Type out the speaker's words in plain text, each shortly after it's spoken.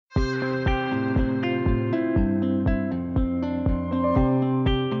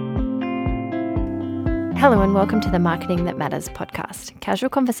Hello and welcome to the Marketing That Matters podcast,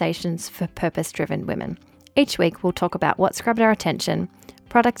 casual conversations for purpose-driven women. Each week we'll talk about what's grabbed our attention,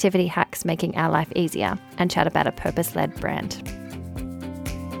 productivity hacks making our life easier, and chat about a purpose-led brand.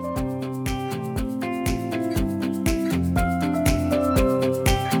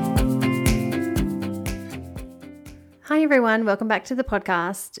 Hi everyone, welcome back to the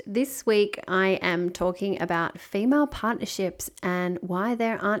podcast. This week I am talking about female partnerships and why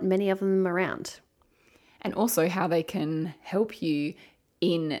there aren't many of them around. And also how they can help you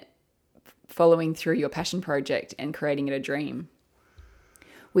in following through your passion project and creating it a dream.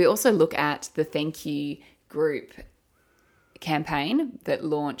 We also look at the Thank You Group campaign that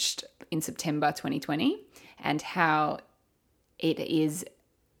launched in September 2020 and how it is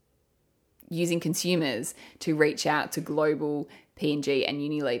using consumers to reach out to global P&G and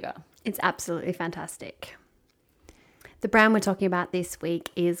Unilever. It's absolutely fantastic. The brand we're talking about this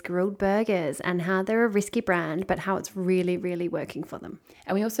week is Grilled Burgers and how they're a risky brand, but how it's really, really working for them.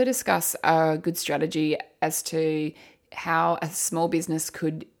 And we also discuss a good strategy as to how a small business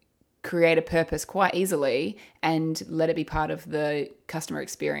could create a purpose quite easily and let it be part of the customer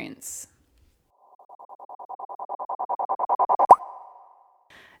experience.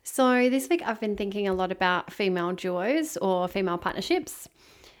 So this week I've been thinking a lot about female duos or female partnerships.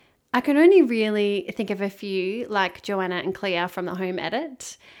 I can only really think of a few like Joanna and Clea from the Home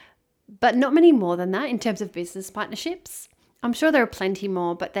Edit, but not many more than that in terms of business partnerships. I'm sure there are plenty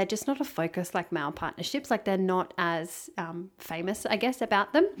more, but they're just not a focus like male partnerships. Like they're not as famous, I guess,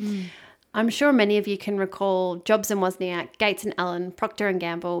 about them. I'm sure many of you can recall Jobs and Wozniak, Gates and Allen, Procter and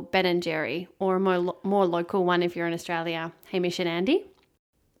Gamble, Ben and Jerry, or a more local one if you're in Australia, Hamish and Andy.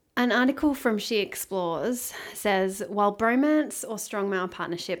 An article from She Explores says, while bromance or strong male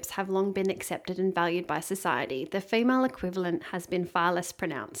partnerships have long been accepted and valued by society, the female equivalent has been far less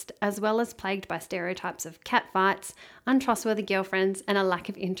pronounced, as well as plagued by stereotypes of catfights, untrustworthy girlfriends, and a lack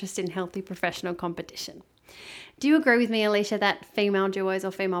of interest in healthy professional competition. Do you agree with me, Alicia, that female duos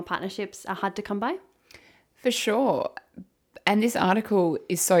or female partnerships are hard to come by? For sure. And this article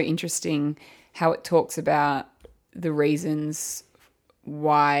is so interesting how it talks about the reasons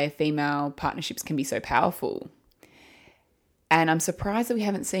why female partnerships can be so powerful. And I'm surprised that we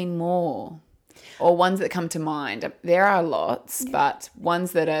haven't seen more or ones that come to mind. There are lots, but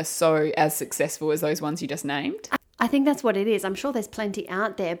ones that are so as successful as those ones you just named. I think that's what it is. I'm sure there's plenty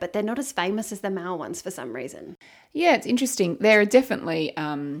out there, but they're not as famous as the male ones for some reason. Yeah, it's interesting. There are definitely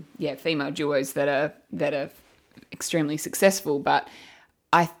female duos that are extremely successful, but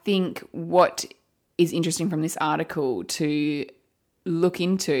I think what is interesting from this article to look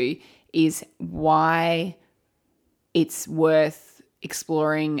into is why it's worth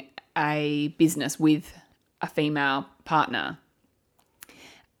exploring a business with a female partner.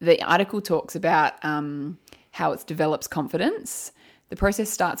 The article talks about how it develops confidence. The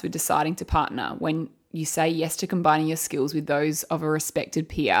process starts with deciding to partner. When you say yes to combining your skills with those of a respected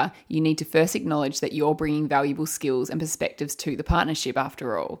peer, you need to first acknowledge that you're bringing valuable skills and perspectives to the partnership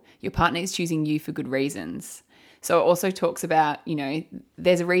after all. Your partner is choosing you for good reasons. So it also talks about,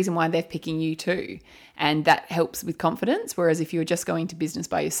 there's a reason why they're picking you too. And that helps with confidence. Whereas if you're just going to business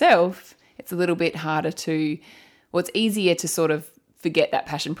by yourself, it's a little bit harder it's easier to sort of forget that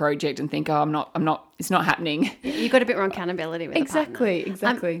passion project and think, it's not happening. You've got a bit more accountability with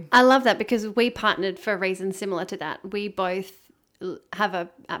Exactly. I love that because we partnered for reasons similar to that. We both have a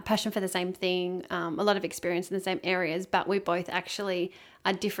passion for the same thing, a lot of experience in the same areas, but we both actually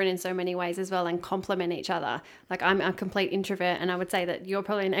are different in so many ways as well and complement each other. Like I'm a complete introvert and I would say that you're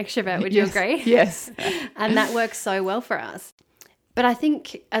probably an extrovert. Would you agree? Yes. And that works so well for us. But I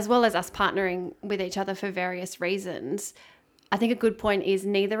think as well as us partnering with each other for various reasons, I think a good point is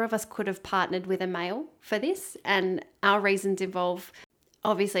neither of us could have partnered with a male for this. And our reasons involve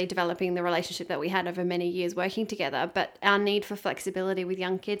obviously developing the relationship that we had over many years working together, but our need for flexibility with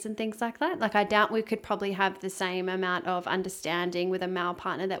young kids and things like that. Like I doubt we could probably have the same amount of understanding with a male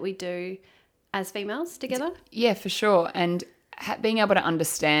partner that we do as females together. Yeah, for sure. And being able to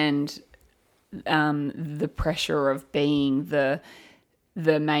understand the pressure of being the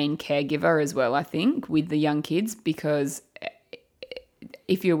main caregiver as well, I think, with the young kids, because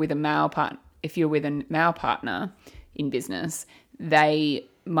if you're with a male partner in business, they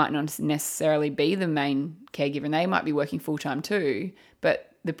might not necessarily be the main caregiver and they might be working full-time too,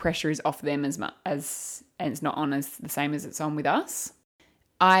 but the pressure is off them and it's not on as the same as it's on with us.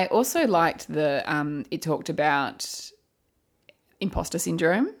 I also liked it talked about imposter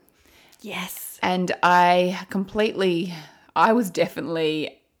syndrome. Yes. And I was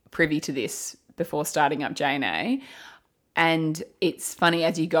definitely privy to this before starting up J&A. And it's funny,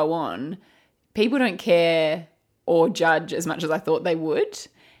 as you go on, people don't care or judge as much as I thought they would.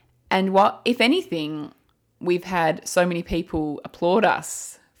 And what, if anything, we've had so many people applaud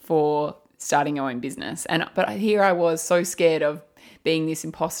us for starting our own business. But here I was so scared of being this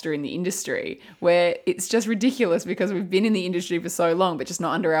imposter in the industry, where it's just ridiculous because we've been in the industry for so long, but just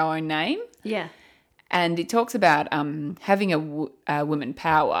not under our own name. Yeah. And it talks about having a woman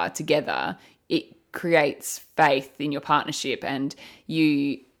power together. It creates faith in your partnership, and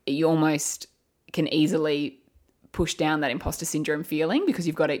you almost can easily push down that imposter syndrome feeling because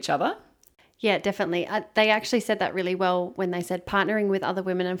you've got each other. Yeah, definitely. They actually said that really well when they said partnering with other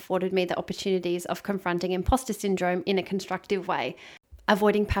women afforded me the opportunities of confronting imposter syndrome in a constructive way,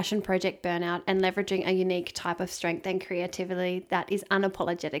 avoiding passion project burnout, and leveraging a unique type of strength and creativity that is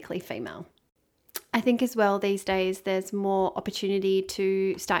unapologetically female. I think as well these days there's more opportunity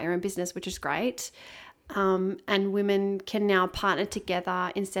to start your own business, which is great. And women can now partner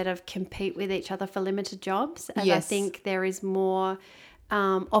together instead of compete with each other for limited jobs. And Yes. I think there is more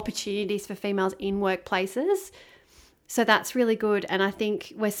opportunities for females in workplaces. So that's really good. And I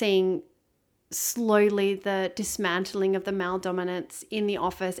think we're seeing slowly the dismantling of the male dominance in the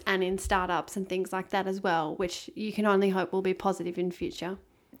office and in startups and things like that as well, which you can only hope will be positive in future.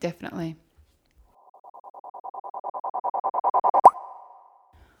 Definitely.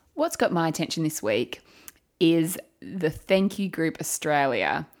 What's got my attention this week is the Thank You Group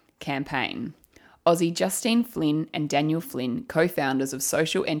Australia campaign. Aussie Justine Flynn and Daniel Flynn, co-founders of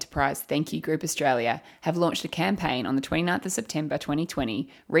social enterprise Thank You Group Australia, have launched a campaign on the 29th of September 2020,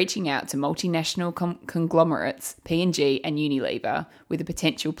 reaching out to multinational conglomerates P&G and Unilever with a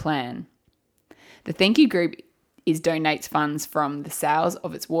potential plan. The Thank You Group donates funds from the sales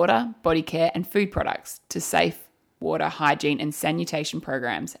of its water, body care and food products to safe water, hygiene and sanitation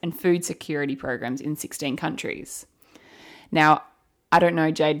programs and food security programs in 16 countries. Now, I don't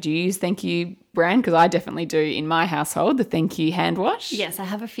know, Jade, do you use Thank You brand? Because I definitely do in my household, the Thank You hand wash. Yes, I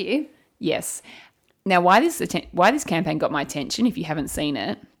have a few. Yes. Now, why this campaign got my attention, if you haven't seen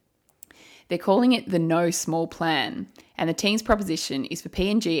it, they're calling it the No Small Plan, and the team's proposition is for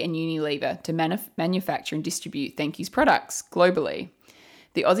P&G and Unilever to manufacture and distribute Thank You's products globally.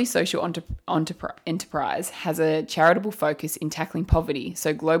 The Aussie Social Enterprise has a charitable focus in tackling poverty,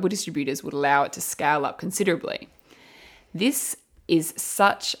 so global distributors would allow it to scale up considerably. This is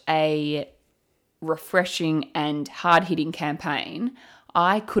such a refreshing and hard-hitting campaign.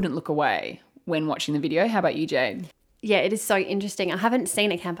 I couldn't look away when watching the video. How about you, Jade? Yeah, it is so interesting. I haven't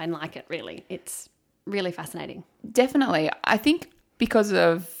seen a campaign like it, really. It's really fascinating. Definitely. I think because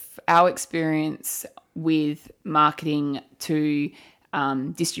of our experience with marketing to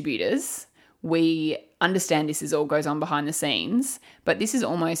distributors, we understand this all goes on behind the scenes, but this is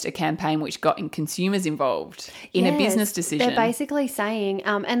almost a campaign which got consumers involved in a business decision. They're basically saying,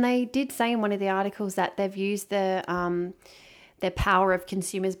 and they did say in one of the articles that they've used their power of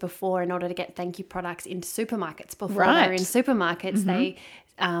consumers before in order to get Thank You products into supermarkets. Before they were in supermarkets, they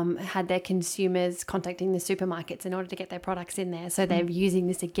had their consumers contacting the supermarkets in order to get their products in there. So they're using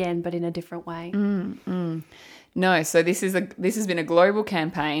this again, but in a different way. No, so this has been a global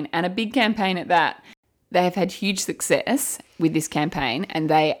campaign, and a big campaign at that. They have had huge success with this campaign, and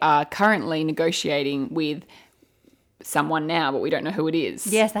they are currently negotiating with someone now, but we don't know who it is.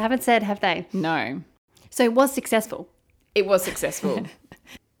 Yes, they haven't said, have they? No. So it was successful. It was successful.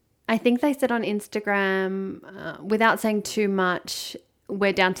 I think they said on Instagram, without saying too much,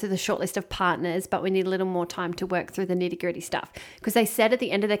 we're down to the short list of partners, but we need a little more time to work through the nitty-gritty stuff. Because they said at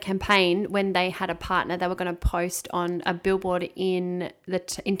the end of the campaign, when they had a partner, they were going to post on a billboard in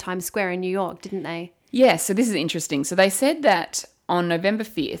Times Square in New York, didn't they? Yeah, so this is interesting. So they said that on November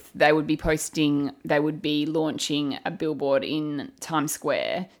 5th, they would be launching a billboard in Times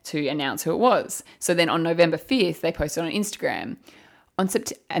Square to announce who it was. So then on November 5th, they posted on Instagram.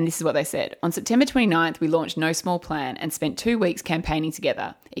 And this is what they said. On September 29th, we launched No Small Plan and spent 2 weeks campaigning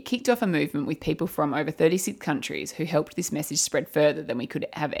together. It kicked off a movement with people from over 36 countries who helped this message spread further than we could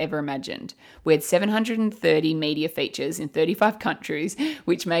have ever imagined. We had 730 media features in 35 countries,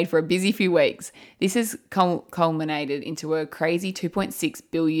 which made for a busy few weeks. This has culminated into a crazy 2.6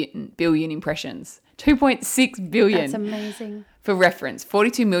 billion impressions. 2.6 billion. That's amazing. For reference,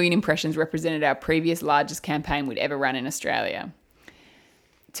 42 million impressions represented our previous largest campaign we'd ever run in Australia.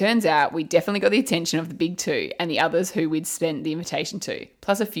 Turns out we definitely got the attention of the big two and the others who we'd sent the invitation to,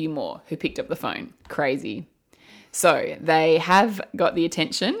 plus a few more who picked up the phone. Crazy. So they have got the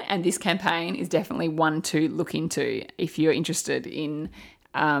attention, and this campaign is definitely one to look into if you're interested in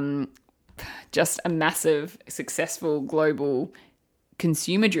just a massive, successful global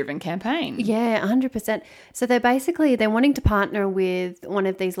consumer-driven campaign. Yeah, 100%. So they're wanting to partner with one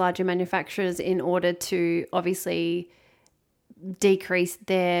of these larger manufacturers in order to obviously decrease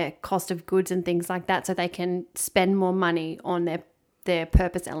their cost of goods and things like that, so they can spend more money on their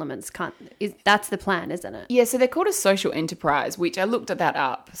purpose elements. That's the plan, isn't it? Yeah, so they're called a social enterprise, which I looked at that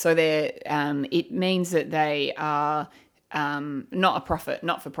up. So it means that they are not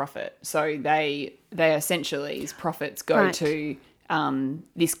for profit. So they essentially's profits go Right. to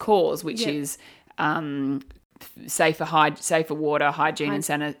this cause, which is safer water, hygiene,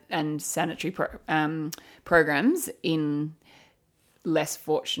 and sanitary programs in less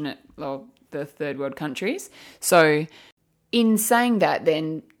fortunate, or the third world countries. So, in saying that,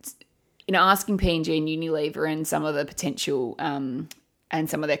 then, asking P&G and Unilever and some of the potential and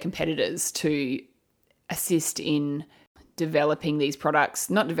some of their competitors to assist in developing these products,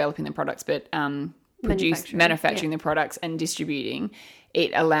 not developing the products, but manufacturing the products and distributing,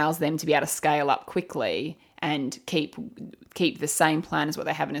 it allows them to be able to scale up quickly and keep the same plan as what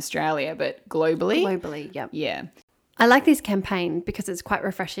they have in Australia, but globally. Globally, yep. Yeah. I like this campaign because it's quite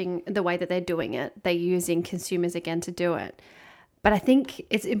refreshing the way that they're doing it. They're using consumers again to do it. But I think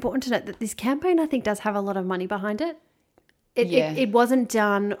it's important to note that this campaign, I think, does have a lot of money behind it. It wasn't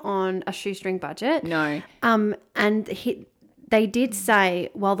done on a shoestring budget. No. They did say,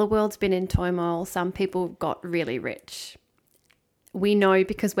 while the world's been in turmoil, some people got really rich. We know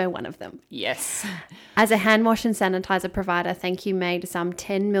because we're one of them. Yes. As a hand wash and sanitizer provider, Thank You made some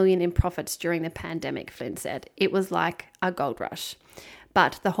 10 million in profits during the pandemic, Flynn said. It was like a gold rush.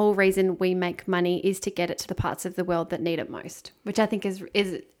 But the whole reason we make money is to get it to the parts of the world that need it most, which I think is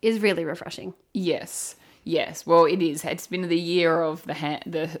really refreshing. Yes. Yes, well, it is. It's been the year of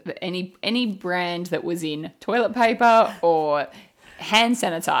any brand that was in toilet paper or hand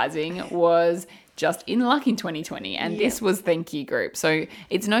sanitizing was just in luck in 2020, and this was Thank You Group. So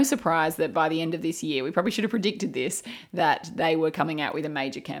it's no surprise that by the end of this year, we probably should have predicted this, that they were coming out with a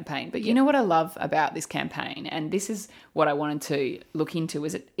major campaign. But you know what I love about this campaign, and this is what I wanted to look into,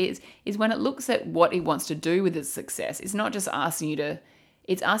 is when it looks at what it wants to do with its success. It's not just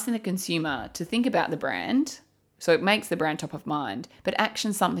it's asking the consumer to think about the brand, so it makes the brand top of mind, but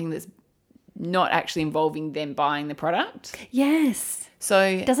action something that's not actually involving them buying the product. Yes. So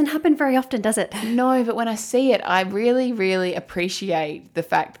it doesn't happen very often, does it? No, but when I see it, I really, really appreciate the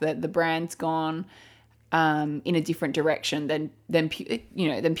fact that the brand's gone in a different direction than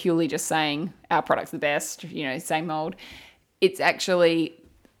purely just saying our product's the best, same old. It's actually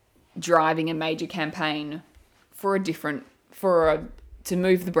driving a major campaign to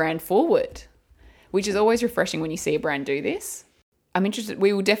move the brand forward, which is always refreshing when you see a brand do this. I'm interested.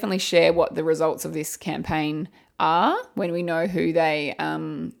 We will definitely share what the results of this campaign are when we know who they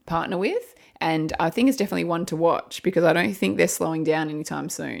partner with. And I think it's definitely one to watch because I don't think they're slowing down anytime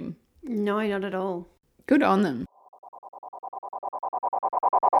soon. No, not at all. Good on them.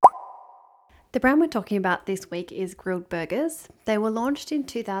 The brand we're talking about this week is Grilled Burgers. They were launched in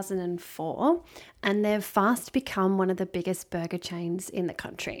 2004 and they've fast become one of the biggest burger chains in the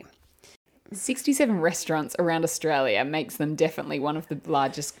country. 67 restaurants around Australia makes them definitely one of the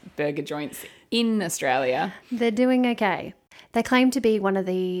largest burger joints in Australia. They're doing okay. They claim to be one of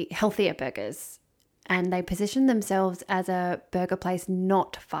the healthier burgers and they position themselves as a burger place,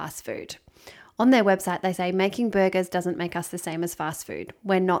 not fast food. On their website, they say, making burgers doesn't make us the same as fast food.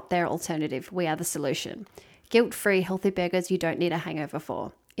 We're not their alternative. We are the solution. Guilt-free, healthy burgers you don't need a hangover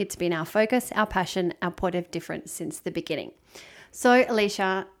for. It's been our focus, our passion, our point of difference since the beginning. So,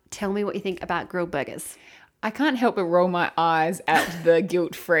 Alicia, tell me what you think about Grilled Burgers. I can't help but roll my eyes at the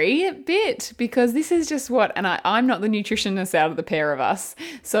guilt-free bit because this is just and I'm not the nutritionist out of the pair of us,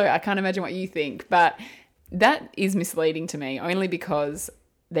 so I can't imagine what you think. But that is misleading to me only because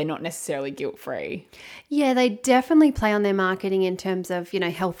they're not necessarily guilt-free. Yeah, they definitely play on their marketing in terms of,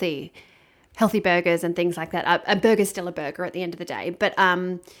 healthy burgers and things like that. A burger's still a burger at the end of the day. But,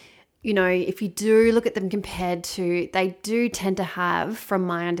 if you do look at them compared to, they do tend to have, from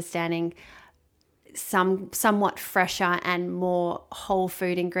my understanding, somewhat fresher and more whole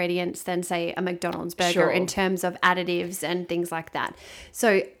food ingredients than, say, a McDonald's burger in terms of additives and things like that.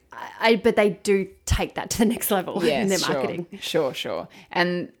 So but they do take that to the next level in their marketing. Sure.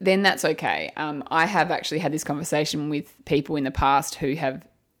 And then that's okay. I have actually had this conversation with people in the past who have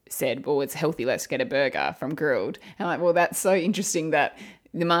said, well, it's healthy, let's get a burger from Grilled. And I'm like, well, that's so interesting that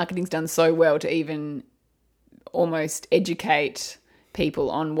the marketing's done so well to even almost educate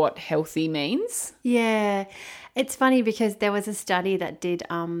people on what healthy means. Yeah. It's funny because there was a study that did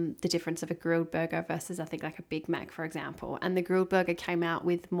the difference of a grilled burger versus, I think, like a Big Mac, for example. And the grilled burger came out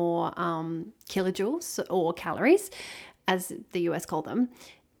with more kilojoules or calories as the US call them,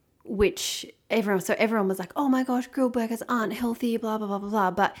 which everyone was like, oh my gosh, grilled burgers aren't healthy, blah, blah, blah, blah,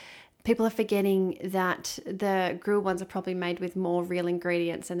 blah. But people are forgetting that the grilled ones are probably made with more real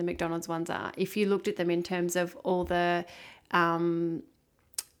ingredients than the McDonald's ones are. If you looked at them in terms of all the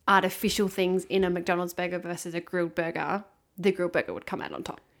artificial things in a McDonald's burger versus a grilled burger, the grilled burger would come out on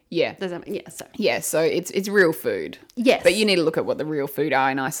top. Yeah. Does that mean, so. Yeah, so it's real food. Yes. But you need to look at what the real food are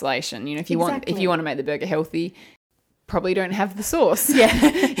in isolation. You know, if you want to make the burger healthy, probably don't have the sauce. Yeah.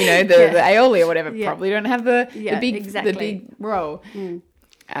 You know, the aioli or whatever, probably don't have the big roll.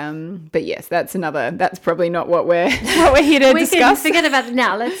 But yes, that's probably not what we're here to discuss. Can forget about it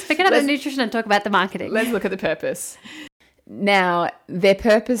now. Let's forget about nutrition and talk about the marketing. Let's look at the purpose. Now, their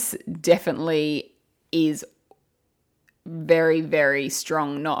purpose definitely is very, very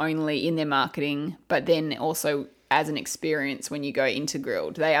strong, not only in their marketing, but then also as an experience when you go into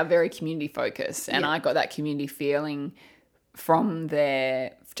Grill'd. They are very community focused, and I got that community feeling from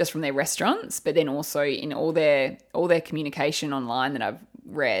their restaurants, but then also in all their communication online that I've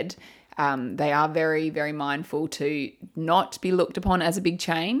read. They are very, very mindful to not be looked upon as a big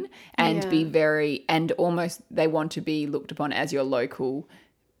chain and they want to be looked upon as your local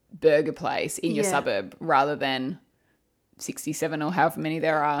burger place in your suburb rather than 67 or however many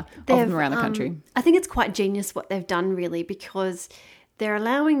there are of them around the country. I think it's quite genius what they've done really, because they're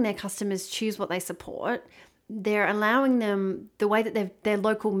allowing their customers choose what they support. They're allowing them, the way that their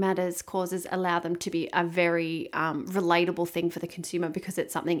local matters causes allow them to be a very relatable thing for the consumer because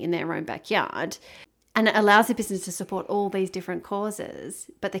it's something in their own backyard. And it allows the business to support all these different causes,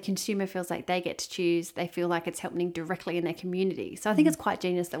 but the consumer feels like they get to choose. They feel like it's happening directly in their community. So I think it's quite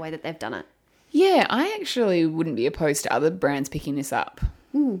genius the way that they've done it. Yeah, I actually wouldn't be opposed to other brands picking this up.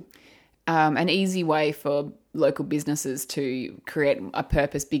 An easy way for local businesses to create a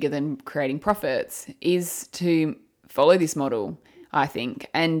purpose bigger than creating profits is to follow this model, I think.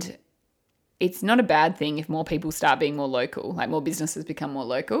 And it's not a bad thing if more people start being more local, like more businesses become more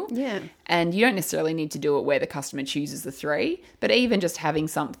local. Yeah. And you don't necessarily need to do it where the customer chooses the three, but even just having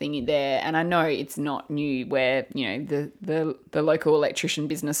something in there. And I know it's not new where, you know, the local electrician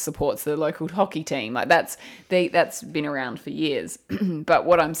business supports the local hockey team. Like that's been around for years. But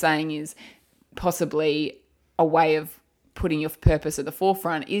what I'm saying is possibly a way of putting your purpose at the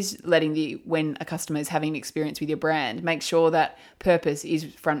forefront is letting when a customer is having an experience with your brand, make sure that purpose is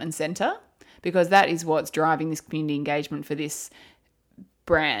front and center, because that is what's driving this community engagement for this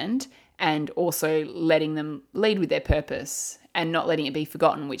brand, and also letting them lead with their purpose and not letting it be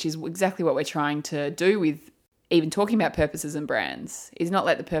forgotten, which is exactly what we're trying to do with even talking about purposes and brands, is not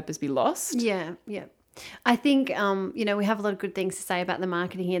let the purpose be lost. Yeah, yeah. I think, we have a lot of good things to say about the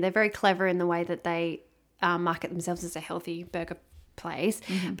marketing here. They're very clever in the way that they market themselves as a healthy burger place,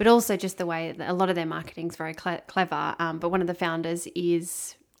 but also just the way that a lot of their marketing is very clever. But one of the founders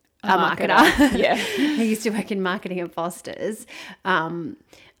is a marketer. Yeah. He used to work in marketing at Foster's.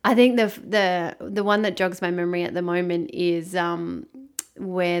 I think the one that jogs my memory at the moment is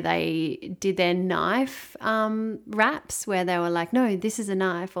where they did their knife wraps, where they were like, no, this is a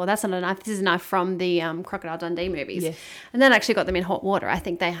knife, or that's not a knife, this is a knife from the Crocodile Dundee movies. Yes. And that actually got them in hot water. I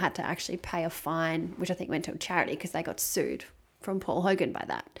think they had to actually pay a fine, which I think went to a charity, because they got sued from Paul Hogan by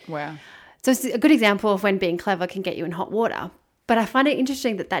that. Wow. So it's a good example of when being clever can get you in hot water. But I find it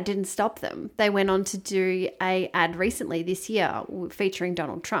interesting that didn't stop them. They went on to do a ad recently this year featuring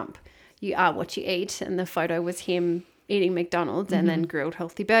Donald Trump. You are what you eat, and the photo was him eating McDonald's and then grilled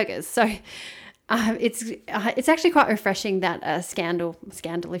healthy burgers. So it's actually quite refreshing that a scandal,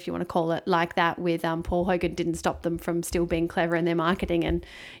 if you want to call it like that, with Paul Hogan didn't stop them from still being clever in their marketing and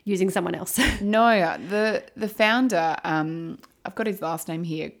using someone else. No, the founder, I've got his last name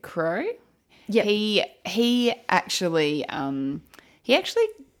here, Crow. Yeah, he actually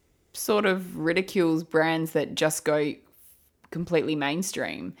sort of ridicules brands that just go completely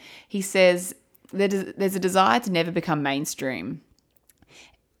mainstream. He says there's a desire to never become mainstream,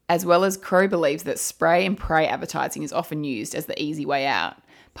 as well as Crow believes that spray and pray advertising is often used as the easy way out.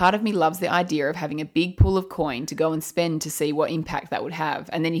 Part of me loves the idea of having a big pool of coin to go and spend to see what impact that would have,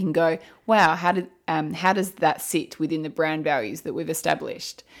 and then you can go, wow, how does that sit within the brand values that we've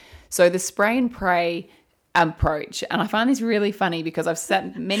established? So the spray and pray approach, and I find this really funny because I've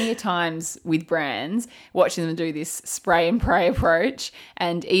sat many a times with brands watching them do this spray and pray approach,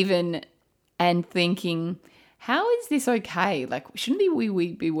 and thinking, how is this okay? Like, shouldn't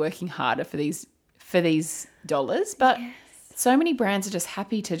we be working harder for these dollars? But yes. So many brands are just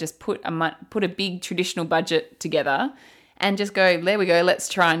happy to just put a big traditional budget together and just go, there we go, let's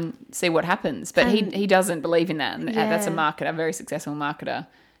try and see what happens. But he doesn't believe in that, and that's a very successful marketer.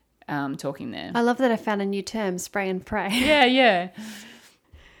 talking there. I love that I found a new term, spray and pray. Yeah.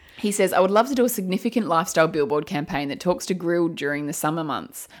 He says, I would love to do a significant lifestyle billboard campaign that talks to Grilled during the summer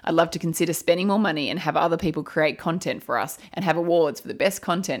months. I'd love to consider spending more money and have other people create content for us and have awards for the best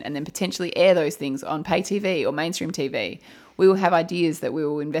content and then potentially air those things on pay TV or mainstream TV. We will have ideas that we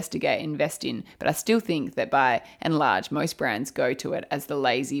will invest in, but I still think that by and large, most brands go to it as the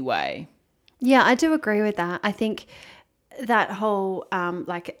lazy way. Yeah, I do agree with that. I think that whole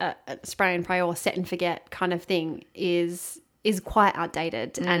spray and pray or set and forget kind of thing is quite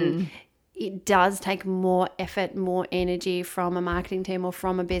outdated, and it does take more effort, more energy from a marketing team or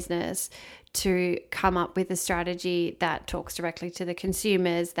from a business to come up with a strategy that talks directly to the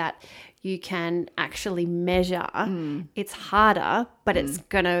consumers, that you can actually measure. It's harder, but it's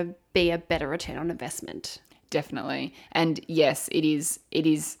going to be a better return on investment. Definitely. And yes, it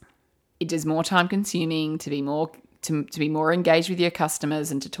is more time consuming to be more engaged with your customers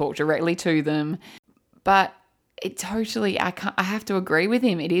and to talk directly to them. But I have to agree with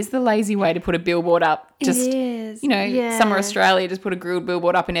him. It is the lazy way to put a billboard up. It is. Summer Australia, just put a Grilled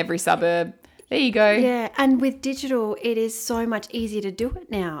billboard up in every suburb. There you go. Yeah, and with digital, it is so much easier to do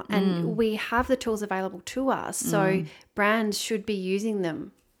it now. And we have the tools available to us. So brands should be using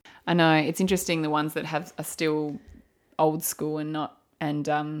them. I know. It's interesting, the ones that are still old school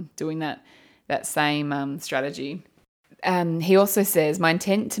and doing that same strategy. He also says, my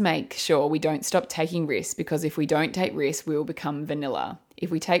intent to make sure we don't stop taking risks, because if we don't take risks, we will become vanilla.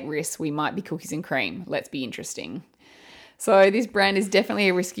 If we take risks, we might be cookies and cream. Let's be interesting. So this brand is definitely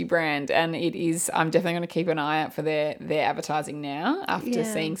a risky brand, and it is. I'm definitely going to keep an eye out for their advertising now after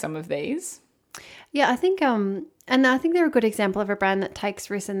seeing some of these. Yeah, I think and I think they're a good example of a brand that takes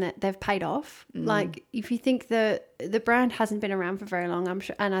risks and that they've paid off. Like, if you think the brand hasn't been around for very long, I'm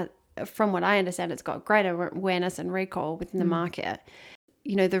sure, and from what I understand, it's got greater awareness and recall within the market.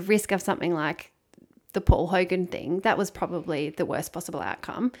 The risk of something like the Paul Hogan thing, that was probably the worst possible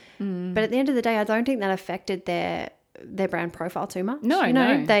outcome. But at the end of the day, I don't think that affected their brand profile too much.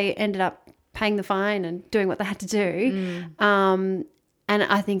 No. They ended up paying the fine and doing what they had to do. And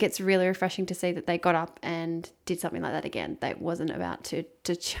I think it's really refreshing to see that they got up and did something like that again. They wasn't about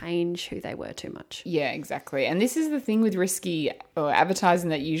to change who they were too much. Yeah, exactly. And this is the thing with risky or advertising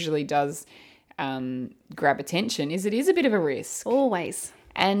that usually does grab attention, is it is a bit of a risk. Always.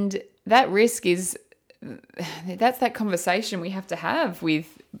 And that risk that's that conversation we have to have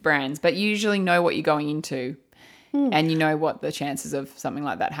with brands, but you usually know what you're going into. And you know what the chances of something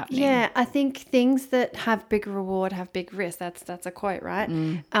like that happening. Yeah, I think things that have big reward have big risk. That's a quote, right?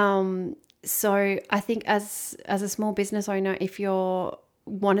 So I think as a small business owner, if you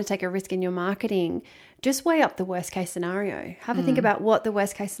want to take a risk in your marketing, just weigh up the worst case scenario. Have a think about what the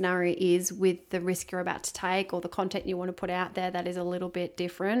worst case scenario is with the risk you're about to take, or the content you want to put out there that is a little bit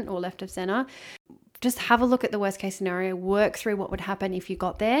different or left of center. Just have a look at the worst case scenario, work through what would happen if you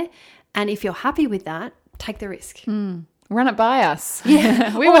got there. And if you're happy with that, take the risk. Run it by us.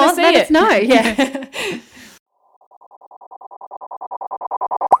 Yeah. We want to see let it. us know. Yeah.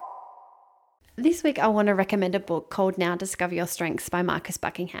 This week, I want to recommend a book called Now Discover Your Strengths by Marcus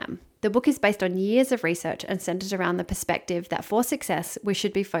Buckingham. The book is based on years of research and centers around the perspective that for success, we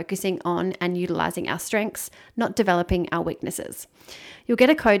should be focusing on and utilizing our strengths, not developing our weaknesses. You'll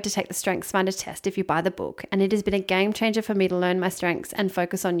get a code to take the StrengthsFinder test if you buy the book, and it has been a game changer for me to learn my strengths and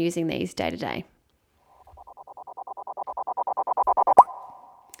focus on using these day to day.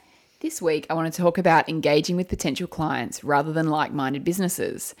 This week, I want to talk about engaging with potential clients rather than like-minded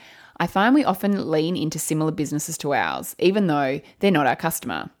businesses. I find we often lean into similar businesses to ours, even though they're not our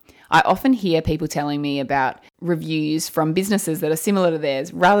customer. I often hear people telling me about reviews from businesses that are similar to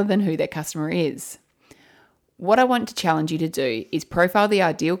theirs rather than who their customer is. What I want to challenge you to do is profile the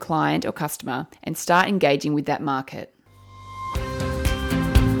ideal client or customer and start engaging with that market.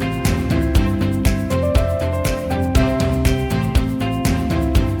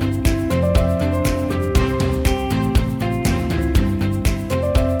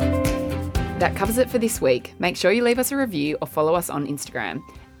 That covers it for this week. Make sure you leave us a review or follow us on Instagram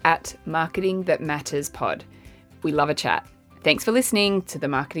at Marketing That Matters Pod. We love a chat. Thanks for listening to the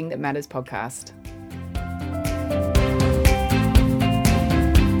Marketing That Matters podcast.